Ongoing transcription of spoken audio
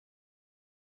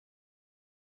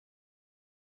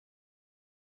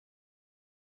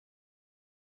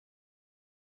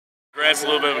Grant's a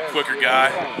little bit of a quicker guy.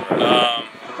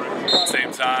 At the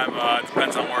same time, it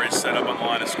depends on where he's set up on the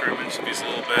line of scrimmage. If he's a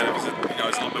little bit,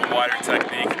 he's a little bit wider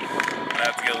technique, I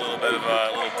have to get a little bit of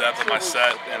a little depth in my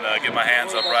set and get my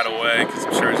hands up right away because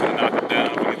I'm sure he's going to knock him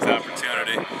down if he gets the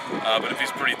opportunity. But if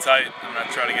he's pretty tight, I'm going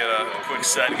to try to get a quick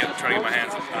set and try to get my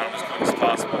hands on him as quick as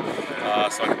possible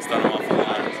so I can stun him off the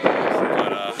line.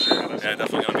 But yeah,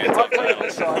 definitely going to be a tough battle.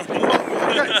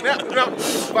 now,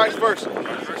 vice versa.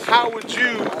 How would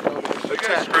you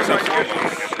attack? First and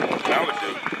foremost, what I would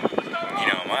do,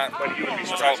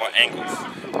 it's all about angles.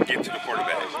 Get to the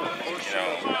quarterback.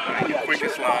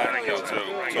 Quickest line,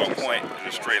 to a point in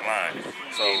a straight line.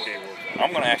 So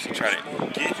I'm gonna actually try to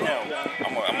get him.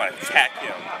 I'm gonna attack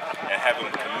him and have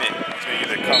him commit. He's gonna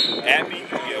either come at me,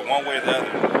 one way or the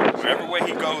other. Wherever way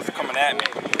he goes coming at me,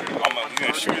 he's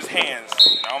gonna shoot his hands,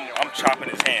 and I'm chopping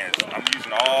his hands. I'm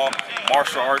using all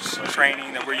martial arts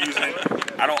training that we're using.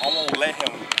 I won't let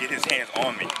him get his hands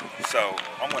on me. So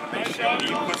I'm gonna make sure when he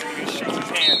shoots his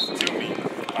hands to me,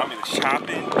 I'm either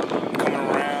chopping, coming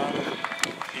around,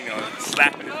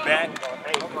 slapping his back.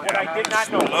 What I did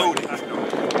not know. Loading to the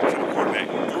quarterback,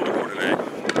 through the quarterback.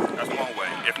 That's one way.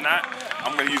 If not,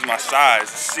 I'm gonna use my size,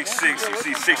 6'6". You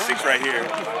see 6'6" right here.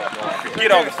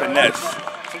 Forget all the finesse.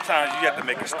 Sometimes you have to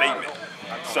make a statement.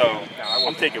 So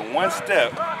I'm taking one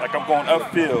step, like I'm going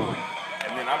upfield,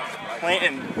 and then I'm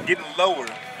planting, getting lower,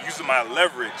 using my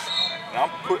leverage, and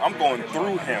I'm going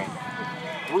through him,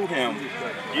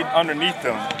 getting underneath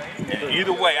him. And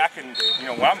either way, I can,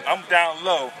 when I'm down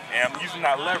low and I'm using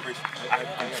that leverage, I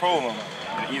can control him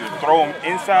and either throw him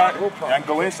inside, and I can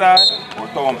go inside, or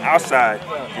throw him outside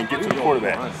and get to the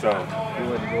quarterback. So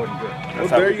well,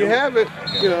 there you have it.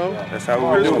 That's how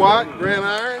we do it. Watt, Grant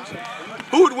Irons.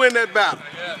 Who would win that battle?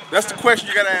 That's the question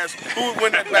you got to ask. Who would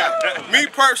win that battle? Me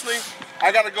personally,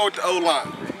 I got to go with the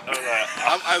O-line.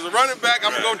 As a running back,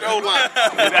 I'm going to go with the O-line.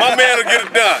 My man will get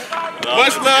it done.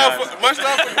 Much love for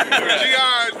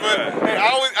GRs, but hey,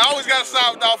 I always got to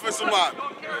side with the offensive line.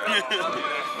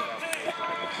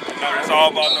 It's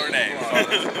all about Notre Dame.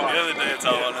 At the end of the day, it's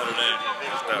all about Notre Dame.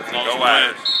 Go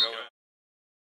Wires.